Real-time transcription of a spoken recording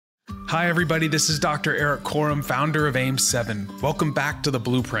Hi, everybody. This is Dr. Eric Corum, founder of AIM7. Welcome back to The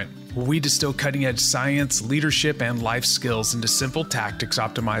Blueprint, where we distill cutting-edge science, leadership, and life skills into simple tactics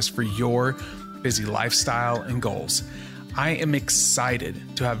optimized for your busy lifestyle and goals. I am excited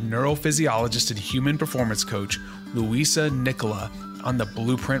to have neurophysiologist and human performance coach Louisa Nicola on The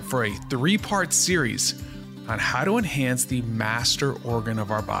Blueprint for a 3-part series on how to enhance the master organ of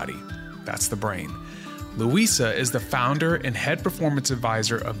our body. That's the brain. Louisa is the founder and head performance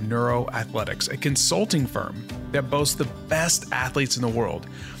advisor of Neuroathletics, a consulting firm that boasts the best athletes in the world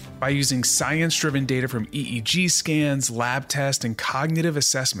by using science-driven data from EEG scans, lab tests, and cognitive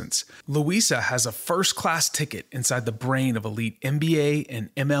assessments. Louisa has a first-class ticket inside the brain of elite NBA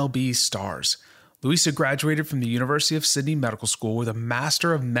and MLB stars. Louisa graduated from the University of Sydney Medical School with a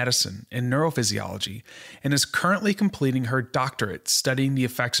Master of Medicine in Neurophysiology and is currently completing her doctorate studying the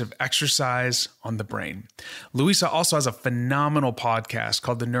effects of exercise on the brain. Louisa also has a phenomenal podcast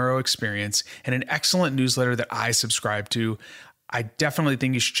called The Neuro Experience and an excellent newsletter that I subscribe to. I definitely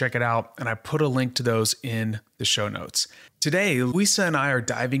think you should check it out, and I put a link to those in the show notes. Today, Louisa and I are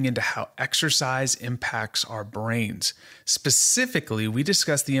diving into how exercise impacts our brains. Specifically, we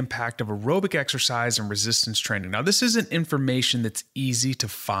discuss the impact of aerobic exercise and resistance training. Now, this isn't information that's easy to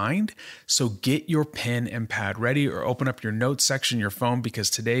find, so get your pen and pad ready or open up your notes section in your phone because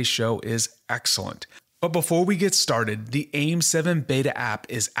today's show is excellent. But before we get started, the AIM7 beta app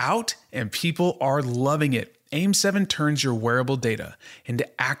is out and people are loving it. AIM7 turns your wearable data into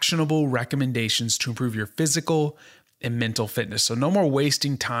actionable recommendations to improve your physical and mental fitness. So no more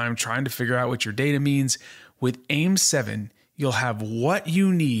wasting time trying to figure out what your data means. With AIM7, you'll have what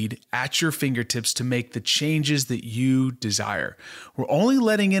you need at your fingertips to make the changes that you desire. We're only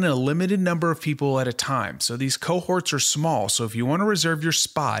letting in a limited number of people at a time, so these cohorts are small. So if you want to reserve your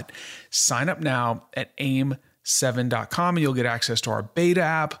spot, sign up now at aim7.com and you'll get access to our beta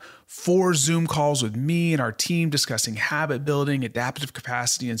app, 4 Zoom calls with me and our team discussing habit building, adaptive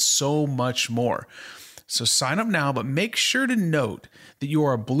capacity, and so much more. So sign up now, but make sure to note that you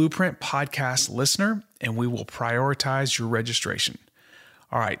are a Blueprint podcast listener and we will prioritize your registration.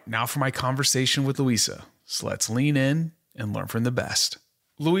 All right, now for my conversation with Louisa. So let's lean in and learn from the best.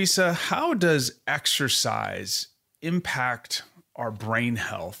 Louisa, how does exercise impact our brain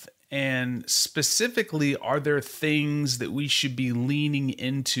health? And specifically, are there things that we should be leaning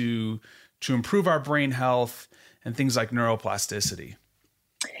into to improve our brain health and things like neuroplasticity?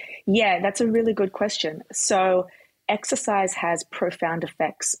 Yeah, that's a really good question. So exercise has profound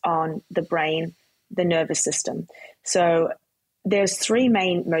effects on the brain, the nervous system. So there's 3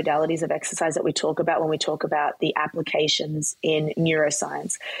 main modalities of exercise that we talk about when we talk about the applications in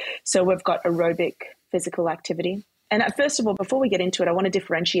neuroscience. So we've got aerobic physical activity. And first of all, before we get into it, I want to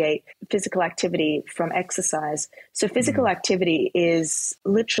differentiate physical activity from exercise. So physical activity is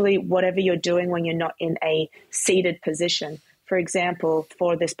literally whatever you're doing when you're not in a seated position. For example,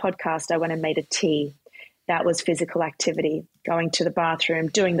 for this podcast, I went and made a tea. That was physical activity. Going to the bathroom,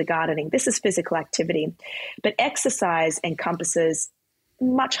 doing the gardening. This is physical activity. But exercise encompasses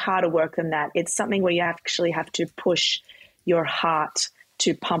much harder work than that. It's something where you actually have to push your heart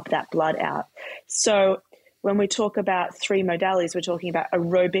to pump that blood out. So when we talk about 3 modalities, we're talking about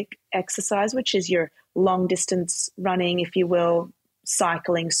aerobic exercise, which is your long distance running, if you will,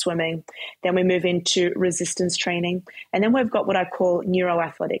 cycling, swimming. Then we move into resistance training. And then we've got what I call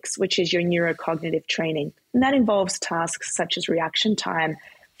neuroathletics, which is your neurocognitive training. And that involves tasks such as reaction time,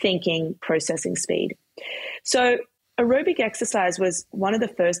 thinking, processing speed. So aerobic exercise was one of the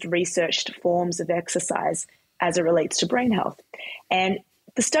first researched forms of exercise as it relates to brain health. And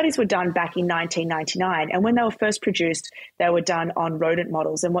the studies were done back in 1999. And when they were first produced, they were done on rodent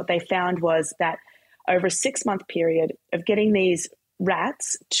models. And what they found was that over a 6-month period of getting these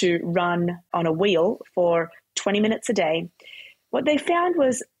rats to run on a wheel for 20 minutes a day, what they found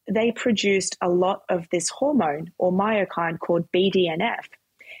was they produced a lot of this hormone or myokine called BDNF.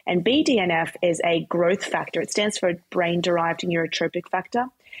 And BDNF is a growth factor. It stands for brain-derived neurotropic factor,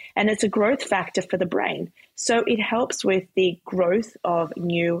 and it's a growth factor for the brain. So it helps with the growth of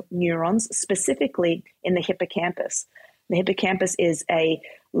new neurons, specifically in the hippocampus. The hippocampus is a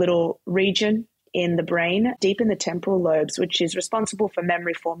little region in the brain, deep in the temporal lobes, which is responsible for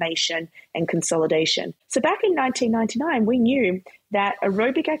memory formation and consolidation. So back in 1999, we knew that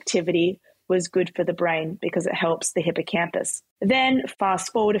aerobic activity was good for the brain because it helps the hippocampus. Then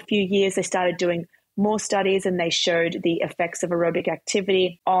fast forward a few years, they started doing more studies and they showed the effects of aerobic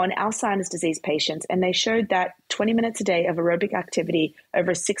activity on Alzheimer's disease patients. And they showed that 20 minutes a day of aerobic activity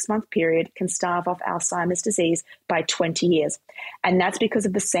over a 6-month period can stave off Alzheimer's disease by 20 years. And that's because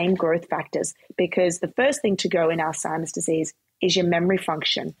of the same growth factors, because the first thing to go in Alzheimer's disease is your memory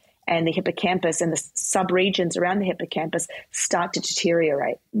function. and the hippocampus and the subregions around the hippocampus start to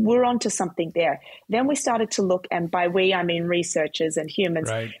deteriorate. We're onto something there. Then we started to look, and by we, I mean researchers and humans,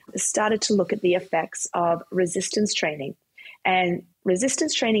 right, started to look at the effects of resistance training. And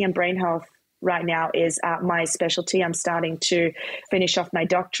resistance training and brain health right now is my specialty. I'm starting to finish off my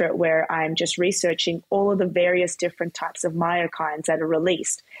doctorate where I'm just researching all of the various different types of myokines that are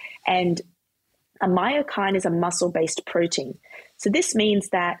released. And a myokine is a muscle-based protein. So this means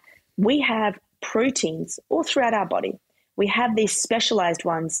that we have proteins all throughout our body. We have these specialized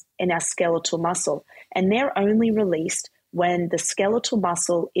ones in our skeletal muscle, and they're only released when the skeletal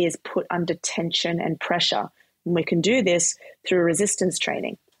muscle is put under tension and pressure. And we can do this through resistance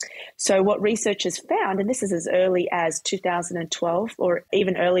training. So what researchers found, and this is as early as 2012 or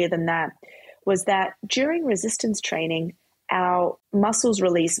even earlier than that, was that during resistance training, our muscles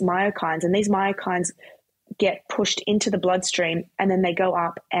release myokines, and these myokines get pushed into the bloodstream, and then they go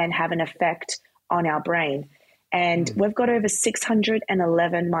up and have an effect on our brain. And we've got over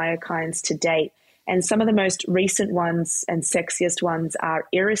 611 myokines to date. And some of the most recent ones and sexiest ones are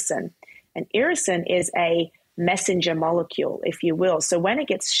irisin. And irisin is a messenger molecule, if you will. So when it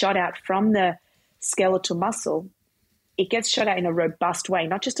gets shot out from the skeletal muscle, it gets shot out in a robust way,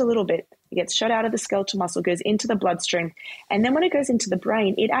 not just a little bit. It gets shot out of the skeletal muscle, goes into the bloodstream. And then when it goes into the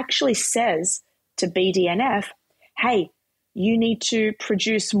brain, it actually says to BDNF, hey, you need to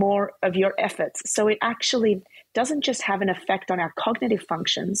produce more of your efforts. So it actually doesn't just have an effect on our cognitive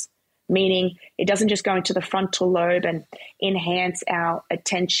functions, meaning it doesn't just go into the frontal lobe and enhance our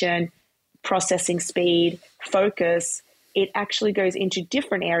attention, processing speed, focus. It actually goes into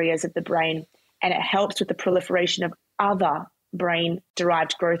different areas of the brain, and it helps with the proliferation of other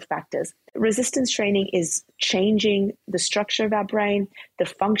brain-derived growth factors. Resistance training is changing the structure of our brain, the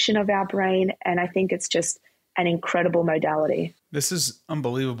function of our brain, and I think it's just an incredible modality. This is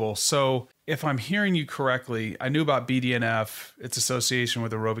unbelievable. So if I'm hearing you correctly, I knew about BDNF, its association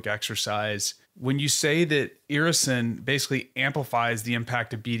with aerobic exercise. When you say that irisin basically amplifies the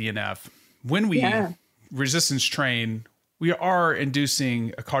impact of BDNF, when we resistance train, we are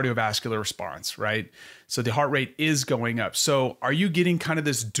inducing a cardiovascular response, right? So the heart rate is going up. So are you getting kind of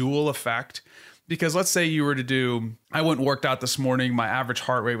this dual effect? Because let's say you were to do, I went and worked out this morning. My average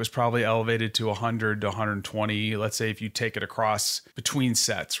heart rate was probably elevated to 100 to 120. Let's say if you take it across between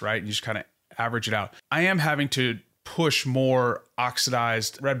sets, right? You just kind of average it out. I am having to push more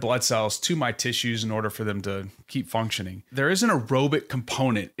oxidized red blood cells to my tissues in order for them to keep functioning. There is an aerobic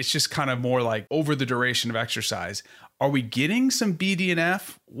component. It's just kind of more like over the duration of exercise. Are we getting some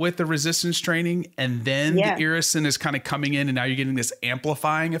BDNF with the resistance training, and then the irisin is kind of coming in and now you're getting this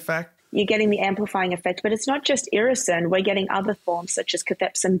amplifying effect? You're getting the amplifying effect, but it's not just irisin. We're getting other forms such as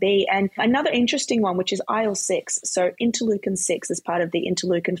cathepsin B, and another interesting one, which is IL-6. So interleukin 6 is part of the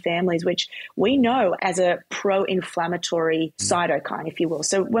interleukin families, which we know as a pro-inflammatory cytokine, if you will.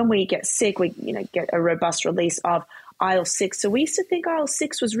 So when we get sick, we get a robust release of IL-6. So we used to think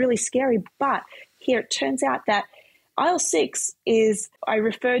IL-6 was really scary, but here it turns out that IL-6 is, I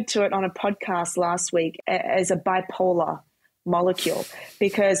referred to it on a podcast last week as a bipolar molecule,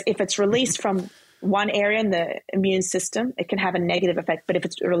 because if it's released from one area in the immune system, it can have a negative effect. But if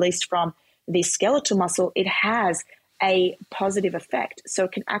it's released from the skeletal muscle, it has a positive effect. So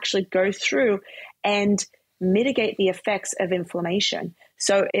it can actually go through and mitigate the effects of inflammation.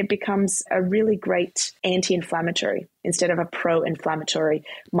 So it becomes a really great anti-inflammatory instead of a pro-inflammatory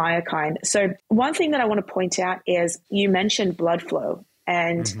myokine. So one thing that I want to point out is you mentioned blood flow,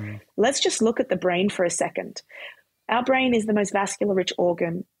 and let's just look at the brain for a second. Our brain is the most vascular rich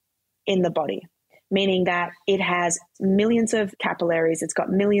organ in the body, meaning that it has millions of capillaries. It's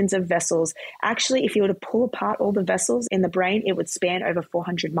got millions of vessels. Actually, if you were to pull apart all the vessels in the brain, it would span over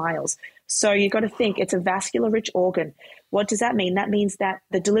 400 miles. So you've got to think it's a vascular rich organ. What does that mean? That means that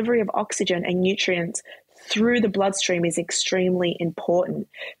the delivery of oxygen and nutrients through the bloodstream is extremely important.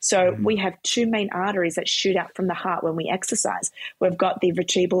 So we have two main arteries that shoot out from the heart when we exercise. We've got the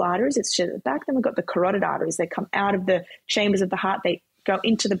vertebral arteries, it's at the back. Then we've got the carotid arteries. They come out of the chambers of the heart. They go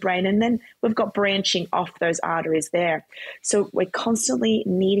into the brain, and then we've got branching off those arteries there. So we're constantly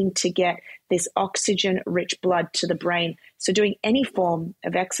needing to get this oxygen-rich blood to the brain. So doing any form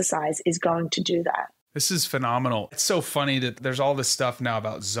of exercise is going to do that. This is phenomenal. It's so funny that there's all this stuff now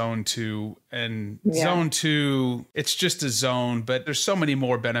about zone 2, and zone 2, it's just a zone, but there's so many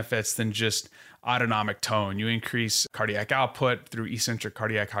more benefits than just autonomic tone. You increase cardiac output through eccentric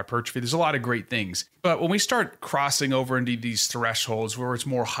cardiac hypertrophy. There's a lot of great things. But when we start crossing over into these thresholds where it's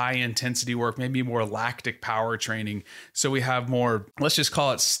more high intensity work, maybe more lactic power training, so we have more, let's just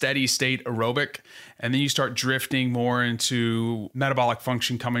call it steady state aerobic, and then you start drifting more into metabolic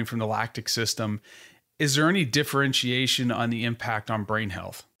function coming from the lactic system. Is there any differentiation on the impact on brain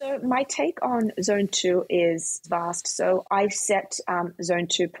health? So my take on zone 2 is vast. So I set zone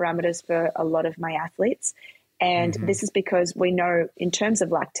 2 parameters for a lot of my athletes. And this is because we know in terms of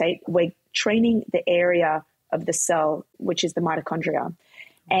lactate, we're training the area of the cell, which is the mitochondria.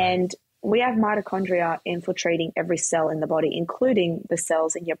 And we have mitochondria infiltrating every cell in the body, including the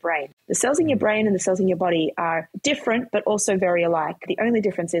cells in your brain. The cells in your brain and the cells in your body are different, but also very alike. The only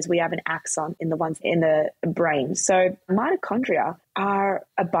difference is we have an axon in the ones in the brain. So mitochondria are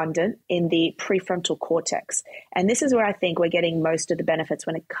abundant in the prefrontal cortex. And this is where I think we're getting most of the benefits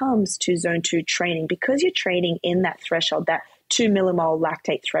when it comes to zone 2 training, because you're training in that threshold, that 2 millimole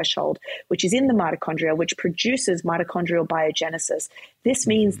lactate threshold, which is in the mitochondria, which produces mitochondrial biogenesis. This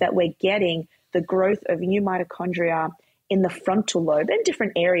means that we're getting the growth of new mitochondria in the frontal lobe and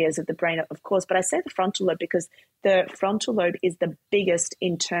different areas of the brain, of course. But I say the frontal lobe because the frontal lobe is the biggest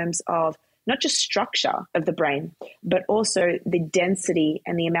in terms of not just structure of the brain, but also the density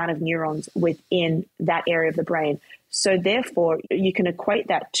and the amount of neurons within that area of the brain. So therefore, you can equate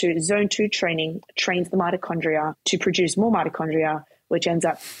that to zone 2 training trains the mitochondria to produce more mitochondria, which ends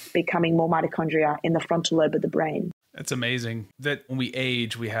up becoming more mitochondria in the frontal lobe of the brain. That's amazing that when we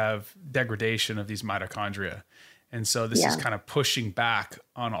age, we have degradation of these mitochondria. And so this is kind of pushing back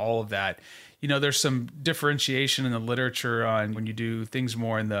on all of that. You know, there's some differentiation in the literature on when you do things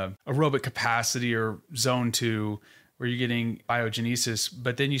more in the aerobic capacity or zone 2, where you're getting biogenesis,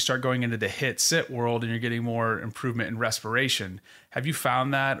 but then you start going into the HIIT-sit world and you're getting more improvement in respiration. Have you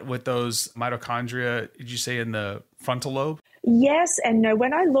found that with those mitochondria, did you say in the frontal lobe? Yes and no.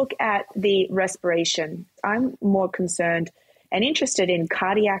 When I look at the respiration, I'm more concerned and interested in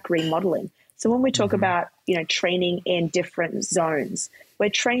cardiac remodeling. So when we talk about, training in different zones, we're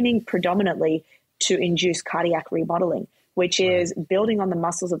training predominantly to induce cardiac remodeling, which is building on the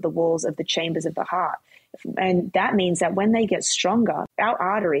muscles of the walls of the chambers of the heart. And that means that when they get stronger, our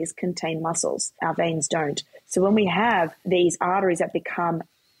arteries contain muscles, our veins don't. So when we have these arteries that become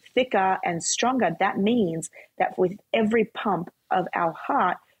thicker and stronger, that means that with every pump of our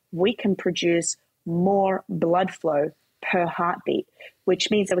heart, we can produce more blood flow per heartbeat,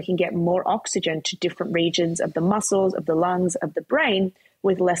 which means that we can get more oxygen to different regions of the muscles, of the lungs, of the brain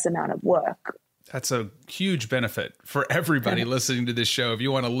with less amount of work. That's a huge benefit for everybody listening to this show if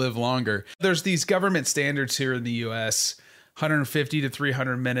you want to live longer. There's these government standards here in the US, 150 to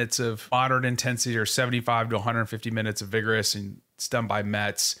 300 minutes of moderate intensity or 75 to 150 minutes of vigorous, and it's done by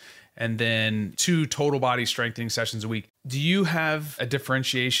METs, and then 2 total body strengthening sessions a week. Do you have a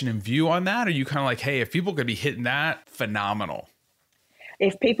differentiation in view on that? Or are you kind of like, hey, if people could be hitting that, phenomenal?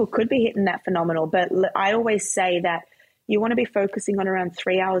 If people could be hitting that, phenomenal. But I always say that you want to be focusing on around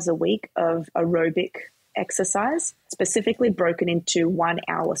 3 hours a week of aerobic exercise, specifically broken into 1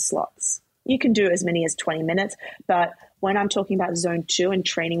 hour slots. You can do as many as 20 minutes, but when I'm talking about zone 2 and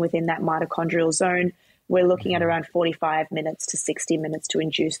training within that mitochondrial zone, we're looking at around 45 minutes to 60 minutes to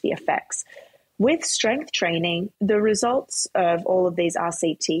induce the effects. With strength training, the results of all of these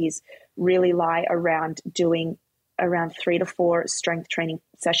RCTs really lie around doing around 3 to 4 strength training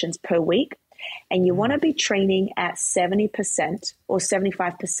sessions per week. And you want to be training at 70% or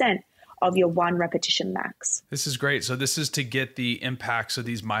 75% of your 1 repetition max. This is great. So this is to get the impacts of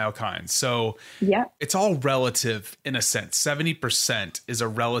these myokines. So yeah, it's all relative in a sense. 70% is a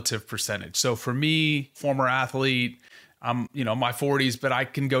relative percentage. So for me, former athlete, I'm, my 40s, but I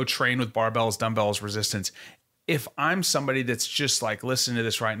can go train with barbells, dumbbells, resistance. If I'm somebody that's just like listening to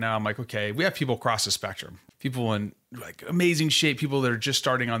this right now, I'm like, okay, we have people across the spectrum, people in like amazing shape, people that are just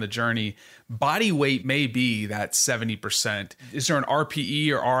starting on the journey. Body weight may be that 70%. Is there an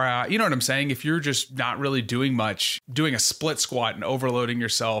RPE or RI? You know what I'm saying? If you're just not really doing much, doing a split squat and overloading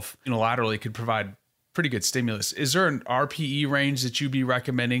yourself unilaterally could provide pretty good stimulus. Is there an RPE range that you'd be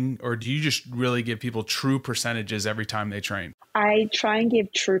recommending, or do you just really give people true percentages every time they train? I try and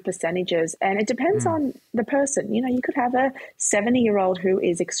give true percentages, and it depends on the person. You could have a 70-year-old who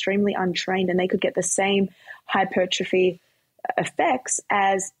is extremely untrained and they could get the same hypertrophy effects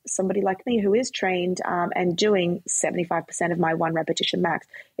as somebody like me who is trained and doing 75% of my 1 repetition max.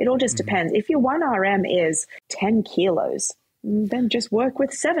 It all just depends. If your 1 RM is 10 kilos, then just work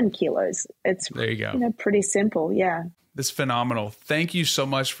with 7 kilos. It's there you go. Pretty simple. Yeah. That's phenomenal. Thank you so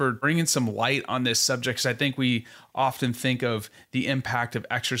much for bringing some light on this subject, because I think we often think of the impact of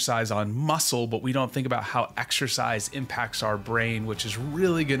exercise on muscle, but we don't think about how exercise impacts our brain, which is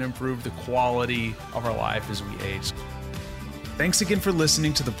really going to improve the quality of our life as we age. Thanks again for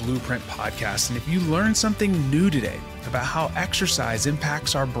listening to the Blueprint Podcast. And if you learned something new today about how exercise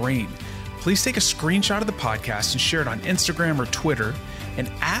impacts our brain, please take a screenshot of the podcast and share it on Instagram or Twitter and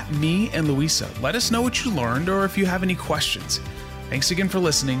at me and Louisa. Let us know what you learned or if you have any questions. Thanks again for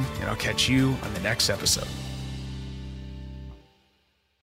listening, and I'll catch you on the next episode.